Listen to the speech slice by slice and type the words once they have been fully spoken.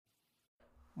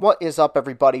What is up,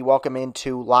 everybody? Welcome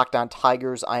into Locked On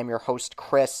Tigers. I am your host,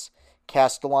 Chris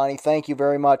Castellani. Thank you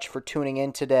very much for tuning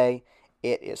in today.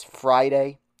 It is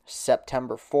Friday,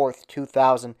 September 4th,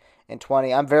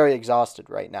 2020. I'm very exhausted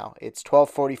right now. It's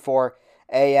 12:44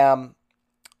 a.m.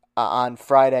 On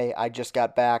Friday. I just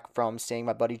got back from seeing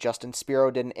my buddy Justin Spiro.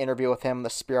 Did an interview with him,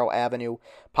 the Spiro Avenue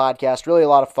podcast. Really a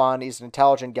lot of fun. He's an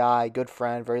intelligent guy, good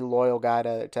friend, very loyal guy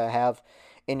to have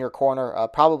in your corner.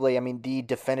 Probably, the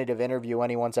definitive interview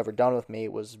anyone's ever done with me.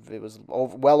 It was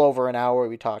well over an hour.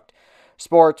 We talked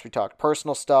sports, we talked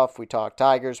personal stuff, we talked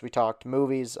Tigers, we talked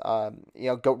movies.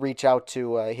 Go reach out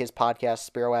to his podcast,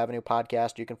 Spiro Avenue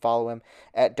Podcast. You can follow him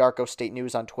at Darko State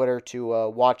News on Twitter to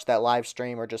watch that live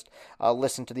stream or just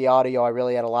listen to the audio. I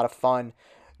really had a lot of fun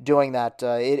doing that.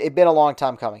 It'd been a long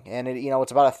time coming, and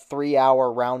it's about a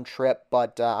 3-hour round trip,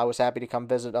 but I was happy to come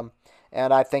visit him.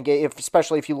 And I think,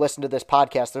 especially if you listen to this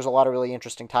podcast, there's a lot of really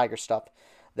interesting Tiger stuff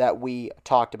that we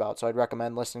talked about. So I'd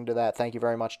recommend listening to that. Thank you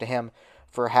very much to him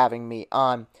for having me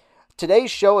on. Today's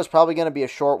show is probably going to be a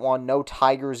short one. No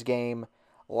Tigers game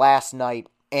last night.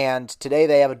 And today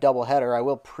they have a doubleheader. I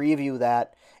will preview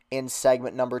that in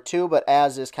segment number 2. But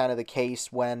as is kind of the case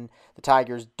when the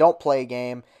Tigers don't play a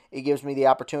game, it gives me the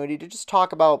opportunity to just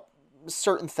talk about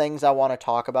certain things I want to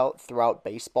talk about throughout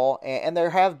baseball. And there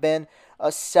have been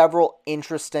several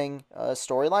interesting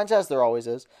storylines, as there always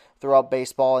is, throughout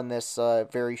baseball in this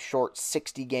very short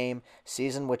 60-game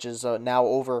season, which is now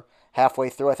over halfway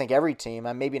through. I think every team,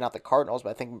 and maybe not the Cardinals, but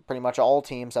I think pretty much all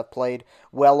teams have played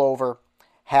well over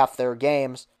half their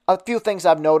games. A few things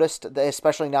I've noticed,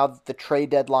 especially now that the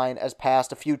trade deadline has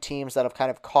passed, a few teams that have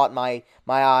kind of caught my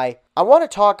eye. I want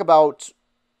to talk about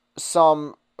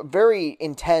some very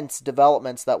intense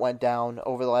developments that went down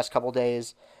over the last couple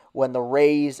days when the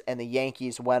Rays and the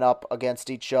Yankees went up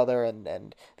against each other and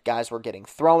the guys were getting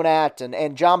thrown at.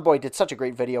 And John Boy did such a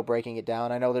great video breaking it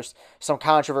down. I know there's some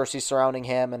controversy surrounding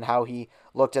him and how he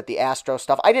looked at the Astro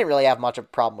stuff. I didn't really have much of a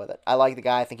problem with it. I like the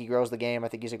guy. I think he grows the game. I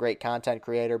think he's a great content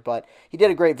creator. But he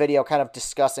did a great video kind of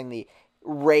discussing the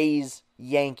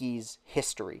Rays-Yankees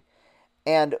history.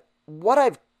 And what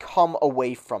I've come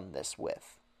away from this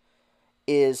with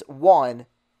is, one,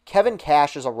 Kevin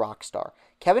Cash is a rock star.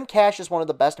 Kevin Cash is one of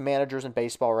the best managers in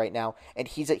baseball right now, and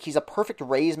he's a perfect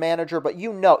Rays manager, but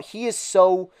he is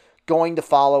so going to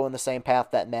follow in the same path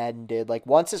that Madden did. Like,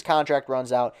 once his contract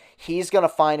runs out, he's going to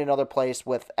find another place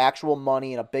with actual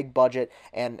money and a big budget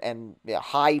and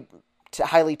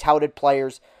highly touted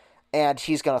players, and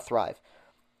he's going to thrive.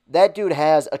 That dude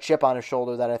has a chip on his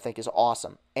shoulder that I think is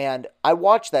awesome. And I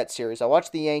watched that series. I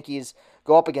watched the Yankees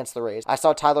go up against the Rays. I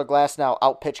saw Tyler Glasnow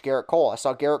outpitch Garrett Cole. I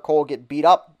saw Garrett Cole get beat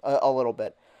up a little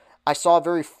bit. I saw a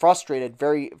very frustrated,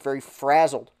 very, very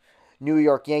frazzled New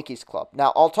York Yankees club.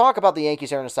 Now, I'll talk about the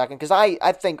Yankees here in a second because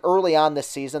I think early on this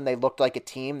season they looked like a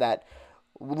team that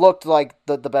looked like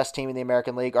the best team in the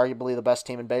American League, arguably the best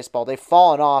team in baseball. They've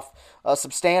fallen off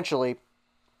substantially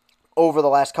over the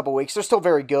last couple weeks. They're still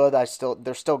very good.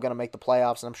 They're still going to make the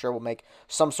playoffs, and I'm sure we'll make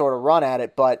some sort of run at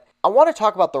it. But I want to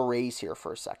talk about the Rays here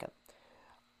for a second.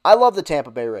 I love the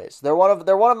Tampa Bay Rays. They're one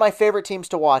of my favorite teams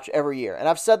to watch every year. And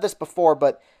I've said this before,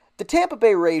 but the Tampa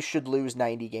Bay Rays should lose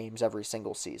 90 games every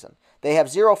single season. They have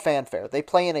zero fanfare. They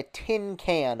play in a tin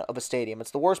can of a stadium. It's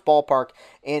the worst ballpark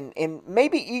in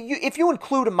maybe, if you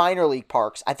include minor league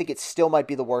parks, I think it still might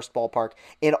be the worst ballpark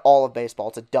in all of baseball.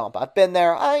 It's a dump. I've been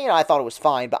there. I thought it was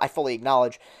fine, but I fully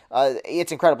acknowledge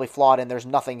it's incredibly flawed and there's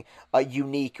nothing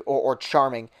unique or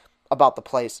charming about the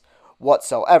place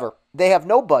whatsoever. They have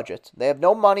no budget. They have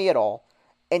no money at all.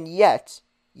 And yet,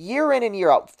 year in and year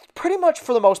out, pretty much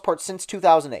for the most part since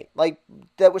 2008.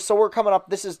 So we're coming up,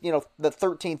 this is, the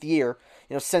 13th year,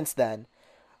 since then.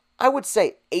 I would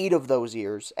say 8 of those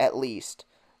years, at least,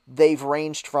 they've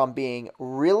ranged from being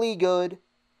really good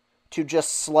to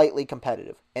just slightly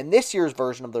competitive. And this year's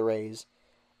version of the Rays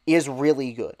is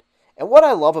really good. And what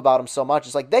I love about them so much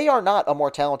is, they are not a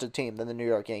more talented team than the New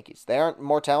York Yankees. They aren't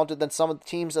more talented than some of the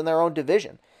teams in their own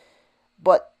division.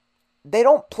 But they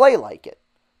don't play like it.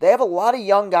 They have a lot of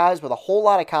young guys with a whole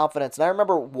lot of confidence. And I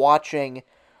remember watching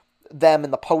them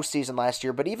in the postseason last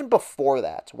year, but even before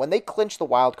that, when they clinched the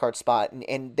wild card spot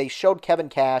and they showed Kevin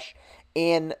Cash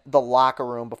in the locker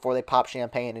room before they popped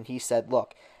champagne, and he said,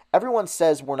 look, everyone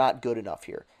says we're not good enough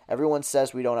here. Everyone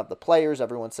says we don't have the players.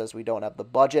 Everyone says we don't have the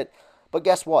budget. But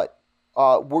guess what?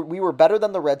 We were better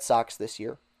than the Red Sox this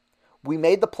year. We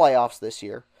made the playoffs this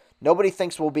year. Nobody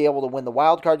thinks we'll be able to win the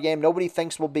wild card game. Nobody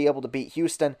thinks we'll be able to beat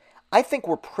Houston. I think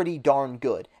we're pretty darn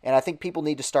good, and I think people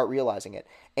need to start realizing it.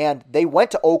 And they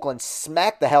went to Oakland,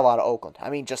 smacked the hell out of Oakland. I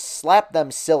mean, just slapped them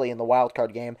silly in the wild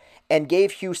card game, and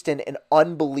gave Houston an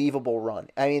unbelievable run.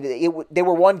 I mean, they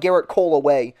were one Garrett Cole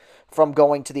away from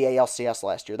going to the ALCS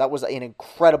last year. That was an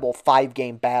incredible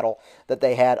 5-game battle that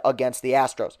they had against the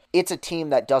Astros. It's a team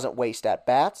that doesn't waste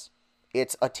at-bats.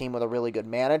 It's a team with a really good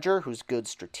manager who's good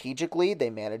strategically. They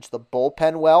manage the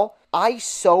bullpen well. I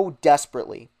so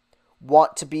desperately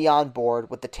want to be on board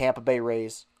with the Tampa Bay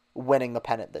Rays winning the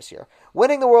pennant this year.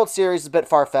 Winning the World Series is a bit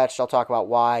far-fetched. I'll talk about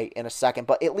why in a second,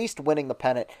 but at least winning the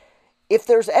pennant. If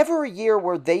there's ever a year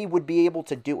where they would be able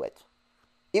to do it,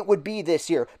 it would be this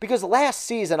year. Because last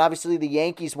season, obviously, the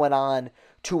Yankees went on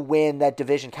to win that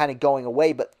division kind of going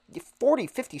away, but 40,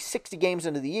 50, 60 games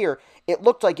into the year, it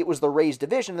looked like it was the Rays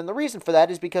division, and the reason for that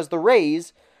is because the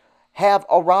Rays have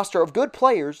a roster of good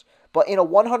players, but in a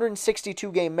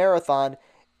 162-game marathon,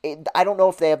 I don't know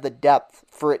if they have the depth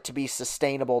for it to be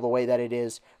sustainable the way that it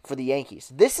is for the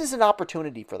Yankees. This is an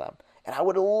opportunity for them, and I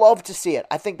would love to see it.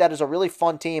 I think that is a really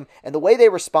fun team, and the way they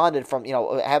responded from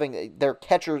having their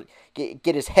catcher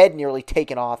get his head nearly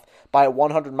taken off by a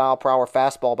 100-mile-per-hour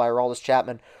fastball by Aroldis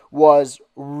Chapman was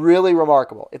really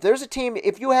remarkable. If there's a team,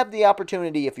 if you have the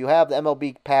opportunity, if you have the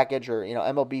MLB package or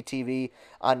MLB TV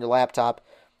on your laptop,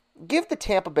 give the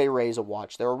Tampa Bay Rays a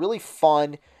watch. They're a really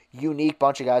fun, unique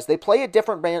bunch of guys. They play a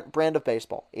different brand of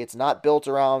baseball. It's not built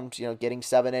around, getting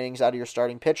 7 innings out of your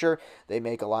starting pitcher. They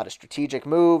make a lot of strategic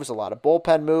moves, a lot of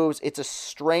bullpen moves. It's a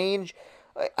strange,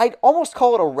 I'd almost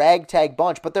call it a ragtag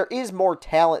bunch, but there is more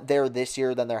talent there this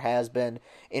year than there has been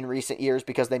in recent years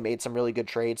because they made some really good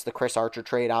trades. The Chris Archer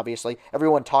trade, obviously.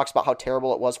 Everyone talks about how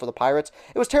terrible it was for the Pirates.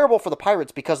 It was terrible for the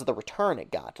Pirates because of the return it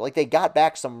got. Like, they got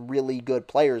back some really good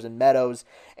players in Meadows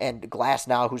and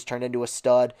Glasnow, who's turned into a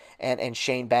stud, and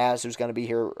Shane Baz, who's going to be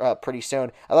here pretty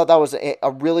soon. I thought that was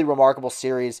a really remarkable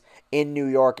series in New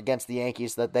York against the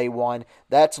Yankees that they won.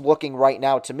 That's looking right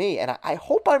now to me, and I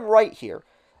hope I'm right here.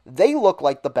 They look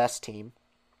like the best team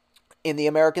in the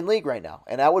American League right now,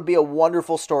 and that would be a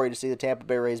wonderful story to see the Tampa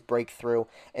Bay Rays break through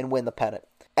and win the pennant.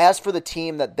 As for the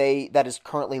team that is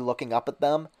currently looking up at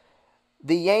them,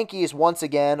 the Yankees once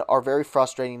again are very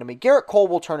frustrating to me. Garrett Cole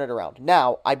will turn it around.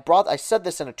 Now, I said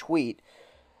this in a tweet.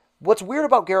 What's weird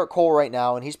about Garrett Cole right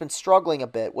now, and he's been struggling a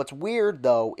bit, what's weird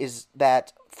though is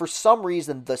that for some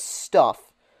reason the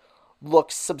stuff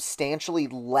looks substantially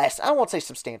less, I don't want to say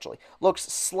substantially, looks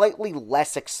slightly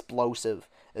less explosive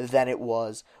than it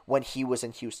was when he was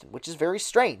in Houston, which is very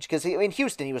strange because in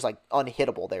Houston he was like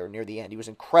unhittable there near the end. He was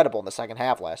incredible in the second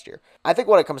half last year. I think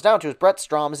what it comes down to is Brett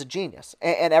Strom is a genius,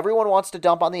 and everyone wants to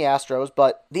dump on the Astros,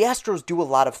 but the Astros do a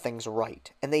lot of things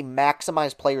right, and they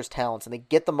maximize players' talents, and they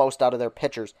get the most out of their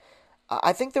pitchers.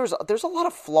 I think there's a lot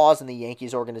of flaws in the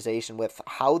Yankees organization with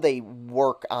how they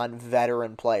work on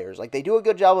veteran players. Like, they do a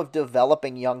good job of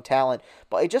developing young talent,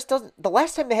 but it just doesn't. The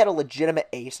last time they had a legitimate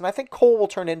ace, and I think Cole will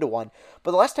turn into one,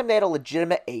 but the last time they had a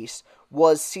legitimate ace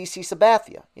was CC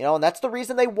Sabathia, and that's the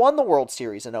reason they won the World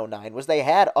Series in 2009, was they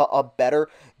had a better,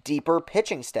 deeper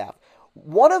pitching staff.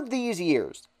 One of these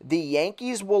years, the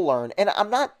Yankees will learn, and I'm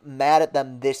not mad at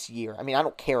them this year. I mean, I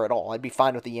don't care at all. I'd be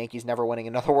fine with the Yankees never winning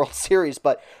another World Series,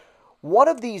 but one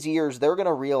of these years, they're going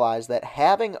to realize that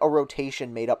having a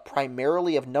rotation made up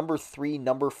primarily of number 3,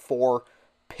 number 4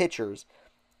 pitchers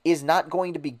is not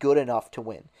going to be good enough to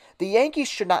win. The Yankees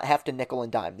should not have to nickel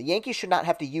and dime. The Yankees should not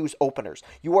have to use openers.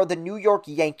 You are the New York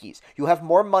Yankees. You have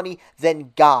more money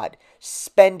than God.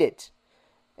 Spend it.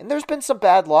 And there's been some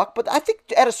bad luck, but I think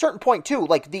at a certain point too,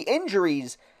 like, the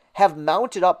injuries have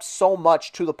mounted up so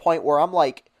much to the point where I'm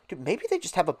like, dude, maybe they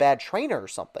just have a bad trainer or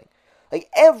something. Like,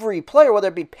 every player, whether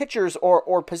it be pitchers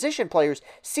or position players,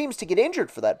 seems to get injured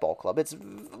for that ball club. It's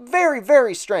very,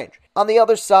 very strange. On the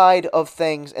other side of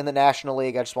things in the National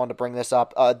League, I just wanted to bring this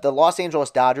up. The Los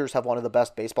Angeles Dodgers have one of the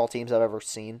best baseball teams I've ever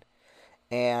seen.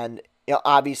 And,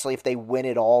 obviously, if they win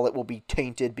it all, it will be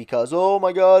tainted because, oh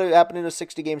my God, it happened in a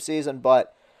 60-game season.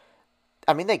 But,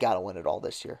 I mean, they got to win it all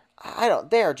this year.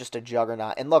 They are just a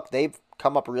juggernaut. And look, they've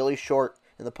come up really short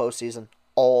in the postseason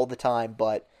all the time,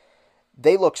 but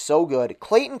they look so good.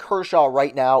 Clayton Kershaw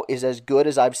right now is as good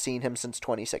as I've seen him since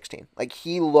 2016. Like,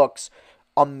 he looks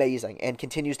amazing and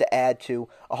continues to add to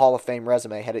a Hall of Fame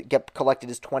resume. Had it collected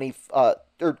his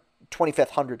 25th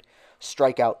hundred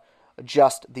strikeout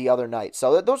just the other night.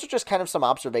 So those are just kind of some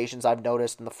observations I've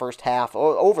noticed in the first half,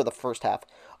 over the first half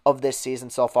of this season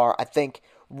so far. I think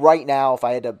right now, if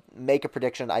I had to make a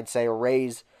prediction, I'd say a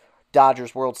Rays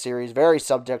Dodgers World Series, very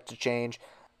subject to change.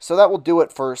 So that will do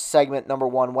it for segment number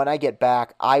 1. When I get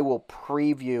back, I will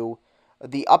preview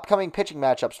the upcoming pitching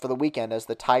matchups for the weekend as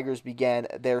the Tigers begin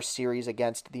their series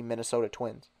against the Minnesota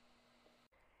Twins.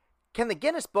 Can the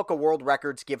Guinness Book of World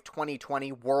Records give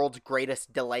 2020 world's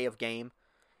greatest delay of game?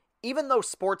 Even though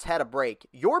sports had a break,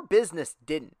 your business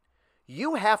didn't.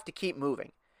 You have to keep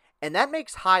moving. And that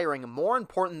makes hiring more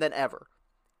important than ever.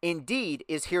 Indeed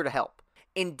is here to help.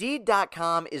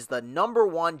 Indeed.com is the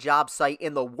 #1 job site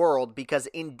in the world because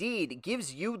Indeed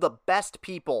gives you the best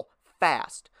people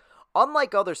fast.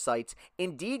 Unlike other sites,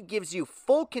 Indeed gives you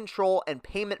full control and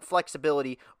payment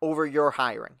flexibility over your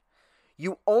hiring.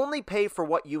 You only pay for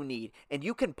what you need, and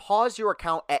you can pause your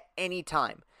account at any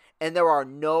time. And there are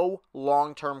no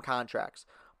long-term contracts.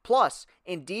 Plus,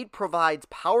 Indeed provides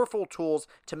powerful tools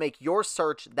to make your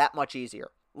search that much easier,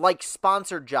 like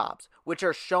sponsored jobs, which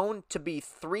are shown to be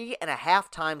 3.5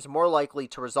 times more likely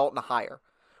to result in a hire.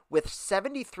 With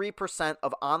 73%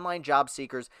 of online job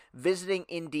seekers visiting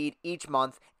Indeed each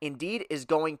month, Indeed is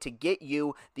going to get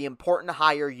you the important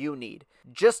hire you need,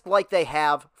 just like they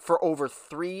have for over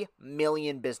 3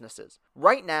 million businesses.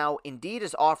 Right now, Indeed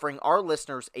is offering our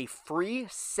listeners a free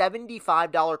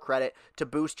 $75 credit to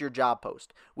boost your job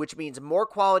post, which means more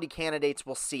quality candidates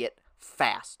will see it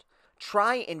fast.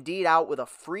 Try Indeed out with a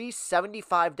free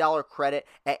 $75 credit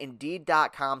at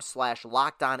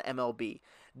Indeed.com/LockedOnMLB.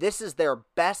 This is their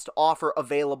best offer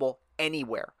available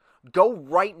anywhere. Go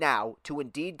right now to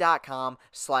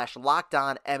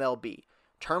Indeed.com/LockedOnMLB.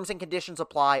 Terms and conditions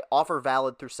apply. Offer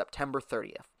valid through September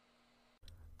 30th.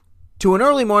 To an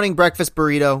early morning breakfast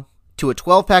burrito, to a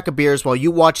 12-pack of beers while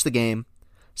you watch the game,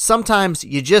 sometimes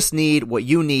you just need what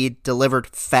you need delivered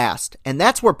fast, and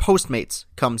that's where Postmates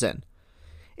comes in.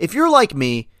 If you're like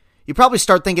me, you probably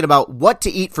start thinking about what to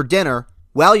eat for dinner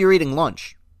while you're eating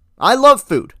lunch. I love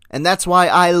food, and that's why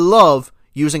I love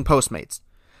using Postmates.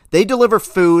 They deliver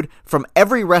food from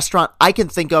every restaurant I can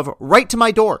think of right to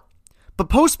my door. But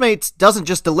Postmates doesn't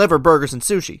just deliver burgers and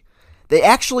sushi. They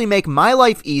actually make my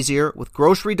life easier with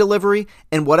grocery delivery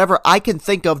and whatever I can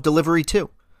think of delivery too.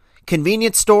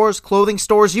 Convenience stores, clothing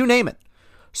stores, you name it.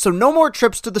 So no more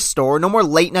trips to the store, no more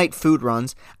late night food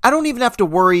runs. I don't even have to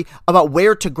worry about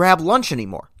where to grab lunch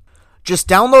anymore. Just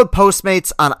download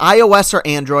Postmates on iOS or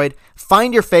Android,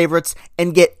 find your favorites,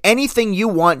 and get anything you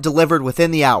want delivered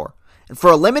within the hour. And for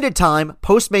a limited time,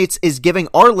 Postmates is giving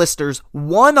our listeners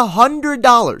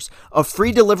 $100 of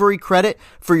free delivery credit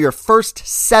for your first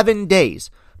 7 days.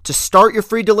 To start your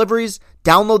free deliveries,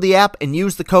 download the app and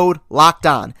use the code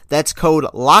LOCKEDON. That's code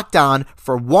LOCKEDON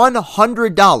for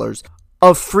 $100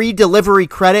 of free delivery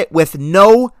credit with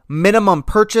no minimum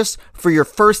purchase for your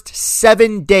first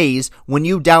 7 days when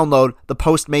you download the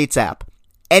Postmates app.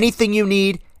 Anything you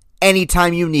need,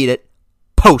 anytime you need it,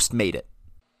 Postmate it.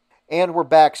 And we're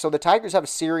back. So the Tigers have a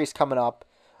series coming up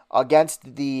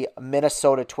against the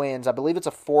Minnesota Twins. I believe it's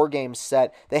a 4-game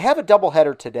set. They have a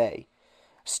doubleheader today,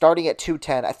 starting at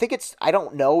 2:10. I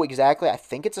don't know exactly. I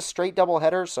think it's a straight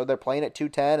doubleheader, so they're playing at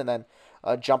 2:10 and then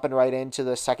jumping right into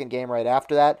the second game right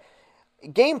after that.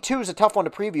 Game 2 is a tough one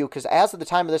to preview because as of the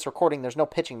time of this recording, there's no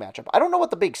pitching matchup. I don't know what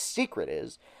the big secret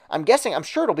is. I'm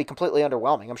sure it'll be completely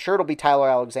underwhelming. I'm sure it'll be Tyler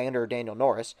Alexander or Daniel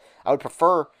Norris. I would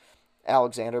prefer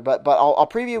Alexander, but I'll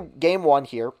preview Game 1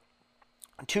 here.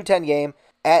 2:10 game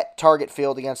at Target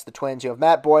Field against the Twins. You have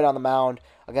Matt Boyd on the mound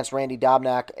against Randy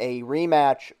Dobnak, a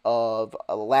rematch of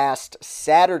last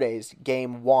Saturday's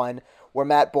Game 1, where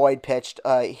Matt Boyd pitched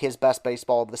his best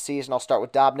baseball of the season. I'll start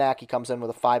with Dobnak. He comes in with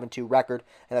a 5-2 record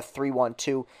and a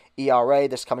 3.12 ERA.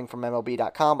 This coming from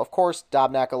MLB.com. Of course,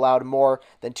 Dobnak allowed more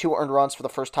than 2 earned runs for the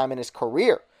first time in his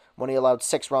career when he allowed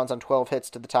 6 runs on 12 hits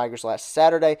to the Tigers last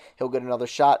Saturday. He'll get another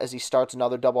shot as he starts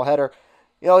another doubleheader.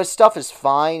 You know, his stuff is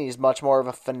fine. He's much more of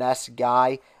a finesse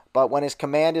guy. But when his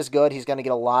command is good, he's going to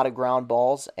get a lot of ground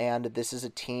balls. And this is a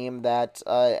team that,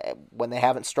 when they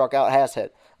haven't struck out, has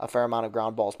hit a fair amount of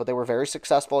ground balls. But they were very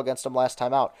successful against him last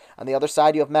time out. On the other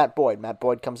side, you have Matt Boyd. Matt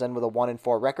Boyd comes in with a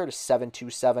 1-4 record, a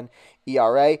 7.27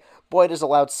 ERA. Boyd has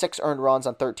allowed 6 earned runs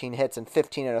on 13 hits and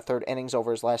 15 1/3 innings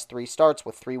over his last 3 starts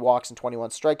with 3 walks and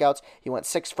 21 strikeouts. He went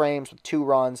 6 frames with 2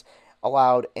 runs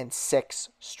allowed and 6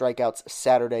 strikeouts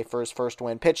Saturday for his first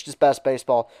win. Pitched his best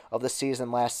baseball of the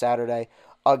season last Saturday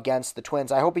against the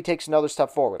Twins. I hope he takes another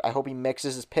step forward. I hope he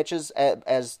mixes his pitches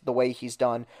as the way he's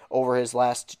done over his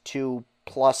last 2+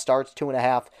 starts,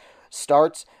 2.5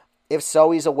 starts. If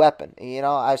so, he's a weapon. You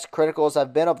know, as critical as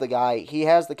I've been of the guy, he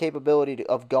has the capability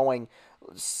of going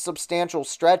substantial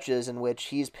stretches in which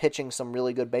he's pitching some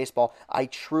really good baseball. I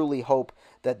truly hope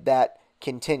that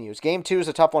continues. Game 2 is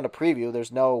a tough one to preview.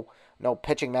 There's no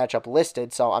pitching matchup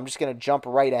listed, so I'm just going to jump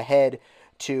right ahead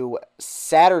to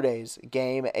Saturday's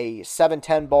game, a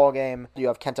 7-10 ball game. You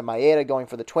have Kenta Maeda going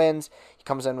for the Twins. He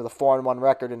comes in with a 4-1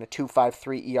 record and a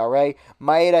 2.53 ERA.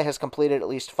 Maeda has completed at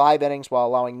least 5 innings while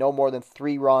allowing no more than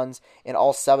 3 runs in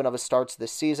all 7 of his starts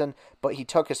this season, but he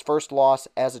took his first loss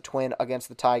as a Twin against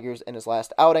the Tigers in his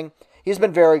last outing. He's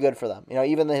been very good for them.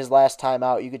 Even his last time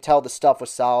out, you could tell the stuff was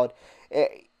solid.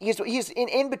 He's an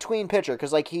in-between pitcher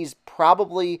because he's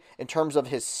probably, in terms of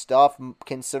his stuff,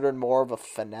 considered more of a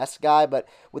finesse guy, but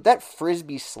with that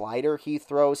frisbee slider he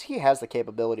throws, he has the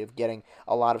capability of getting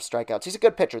a lot of strikeouts. He's a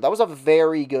good pitcher. That was a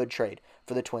very good trade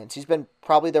for the Twins. He's been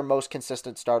probably their most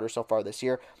consistent starter so far this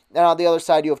year. And on the other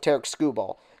side, you have Tarik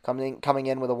Skubal, coming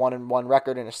in with a 1-1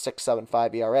 record and a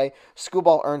 6.75 ERA.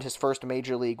 Skubal earned his first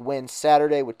major league win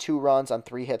Saturday with 2 runs on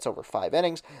 3 hits over 5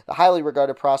 innings. The highly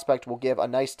regarded prospect will give a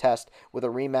nice test with a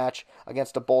rematch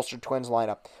against a bolstered Twins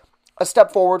lineup. A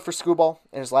step forward for Skubal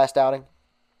in his last outing.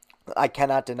 I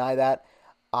cannot deny that.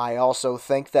 I also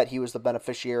think that he was the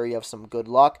beneficiary of some good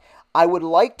luck. I would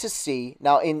like to see,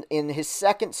 now in his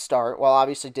second start, while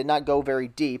obviously did not go very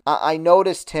deep, I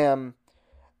noticed him,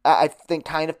 I think,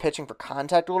 kind of pitching for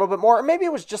contact a little bit more. Or maybe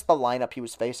it was just the lineup he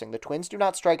was facing. The Twins do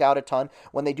not strike out a ton.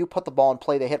 When they do put the ball in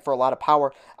play, they hit for a lot of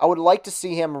power. I would like to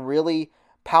see him really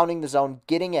pounding the zone,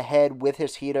 getting ahead with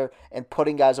his heater, and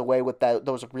putting guys away with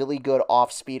those really good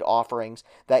off-speed offerings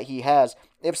that he has.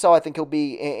 If so, I think he'll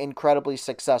be incredibly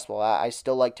successful. I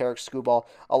still like Tarik Skubal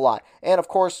a lot. And, of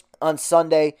course, on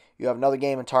Sunday, you have another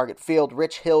game in Target Field.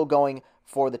 Rich Hill going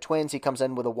for the Twins. He comes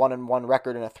in with a 1-1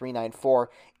 record and a 3.94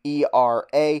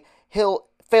 ERA. Hill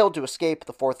failed to escape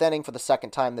the 4th inning for the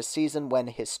second time this season when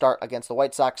his start against the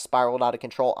White Sox spiraled out of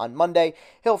control on Monday.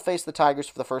 Hill faced the Tigers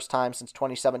for the first time since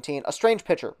 2017. A strange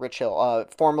pitcher, Rich Hill,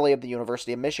 formerly of the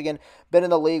University of Michigan, been in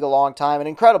the league a long time. An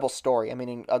incredible story. I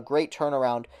mean, a great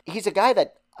turnaround. He's a guy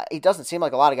that he doesn't seem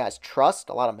like a lot of guys trust,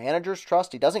 a lot of managers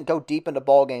trust. He doesn't go deep into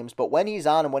ball games, but when he's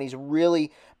on and when he's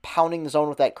really pounding the zone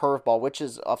with that curveball, which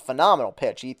is a phenomenal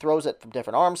pitch, he throws it from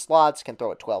different arm slots, can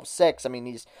throw it 12-6. I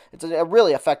mean, it's a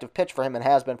really effective pitch for him and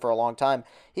has been for a long time.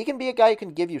 He can be a guy who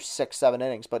can give you 6-7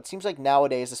 innings, but it seems like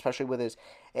nowadays, especially with his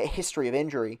history of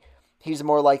injury, he's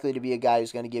more likely to be a guy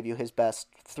who's going to give you his best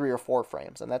 3 or 4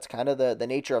 frames. And that's kind of the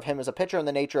nature of him as a pitcher and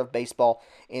the nature of baseball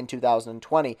in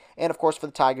 2020. And, of course, for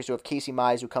the Tigers, you have Casey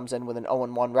Mize, who comes in with an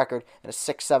 0-1 record and a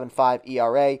 6.75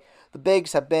 ERA. The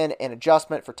Bigs have been an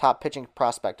adjustment for top pitching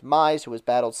prospect Mize, who has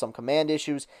battled some command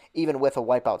issues, even with a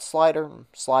wipeout slider,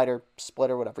 splitter,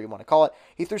 whatever you want to call it.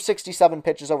 He threw 67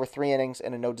 pitches over 3 innings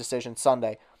in a no-decision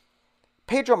Sunday.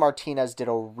 Pedro Martinez did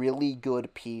a really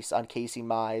good piece on Casey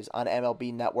Mize on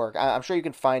MLB Network. I'm sure you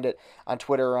can find it on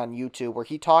Twitter or on YouTube, where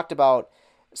he talked about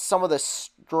some of the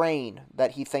strain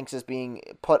that he thinks is being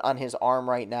put on his arm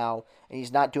right now, and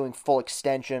he's not doing full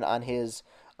extension on his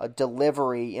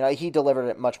delivery. He delivered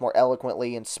it much more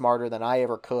eloquently and smarter than I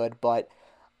ever could, but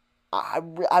I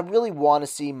really want to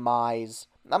see Mize.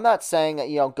 I'm not saying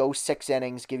that, go 6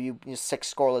 innings, give you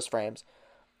 6 scoreless frames.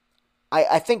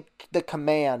 I think the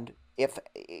command, if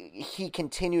he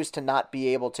continues to not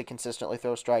be able to consistently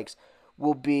throw strikes,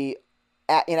 will be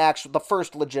the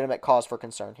first legitimate cause for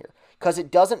concern here. Because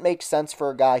it doesn't make sense for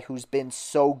a guy who's been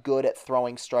so good at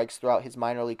throwing strikes throughout his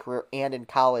minor league career and in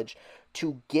college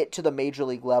to get to the major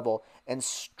league level and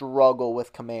struggle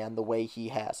with command the way he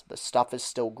has. The stuff is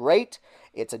still great.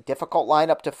 It's a difficult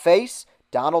lineup to face.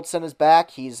 Donaldson is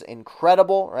back. He's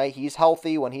incredible, right? He's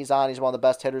healthy. When he's on, he's one of the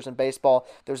best hitters in baseball.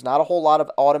 There's not a whole lot of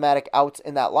automatic outs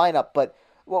in that lineup, but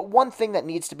one thing that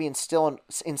needs to be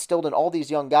instilled in all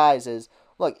these young guys is,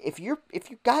 look, if you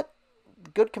got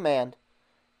good command,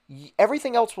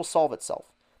 everything else will solve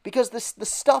itself. Because the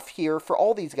stuff here for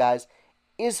all these guys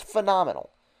is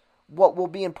phenomenal. What will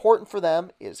be important for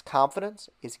them is confidence,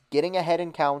 is getting ahead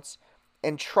in counts,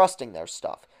 and trusting their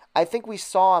stuff. I think we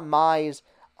saw Mize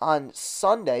on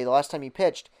Sunday, the last time he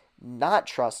pitched, not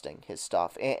trusting his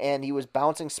stuff. And he was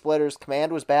bouncing splitters.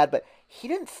 Command was bad, but he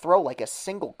didn't throw like a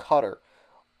single cutter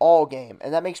all game.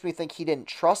 And that makes me think he didn't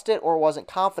trust it or wasn't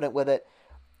confident with it.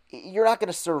 You're not going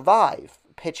to survive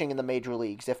pitching in the major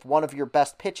leagues if one of your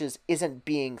best pitches isn't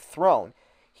being thrown.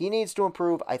 He needs to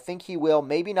improve. I think he will.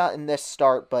 Maybe not in this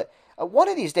start, but one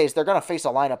of these days they're going to face a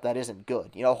lineup that isn't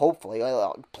good. Hopefully.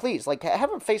 Please,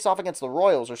 have him face off against the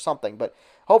Royals or something. But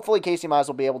hopefully Casey Mize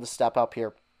will be able to step up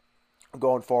here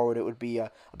going forward. It would be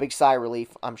a big sigh of relief,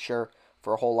 I'm sure,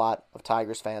 for a whole lot of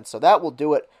Tigers fans. So that will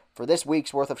do it for this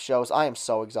week's worth of shows. I am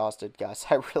so exhausted, guys.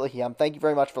 I really am. Thank you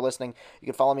very much for listening. You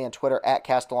can follow me on Twitter at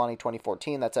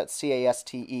Castellani2014. That's at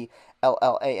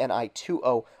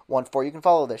CASTELLANI2014. You can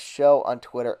follow the show on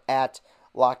Twitter at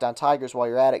Locked On Tigers. While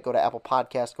you're at it, go to Apple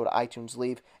Podcasts, go to iTunes,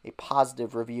 leave a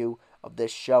positive review of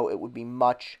this show, it would be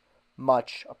much,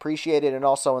 much appreciated. And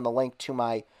also in the link to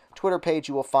my Twitter page,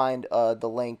 you will find the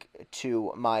link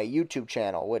to my YouTube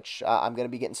channel, which I'm going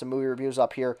to be getting some movie reviews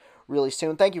up here really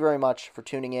soon. Thank you very much for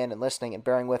tuning in and listening and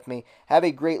bearing with me. Have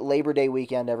a great Labor Day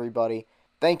weekend, everybody.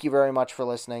 Thank you very much for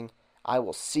listening. I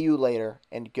will see you later,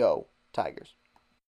 and go Tigers.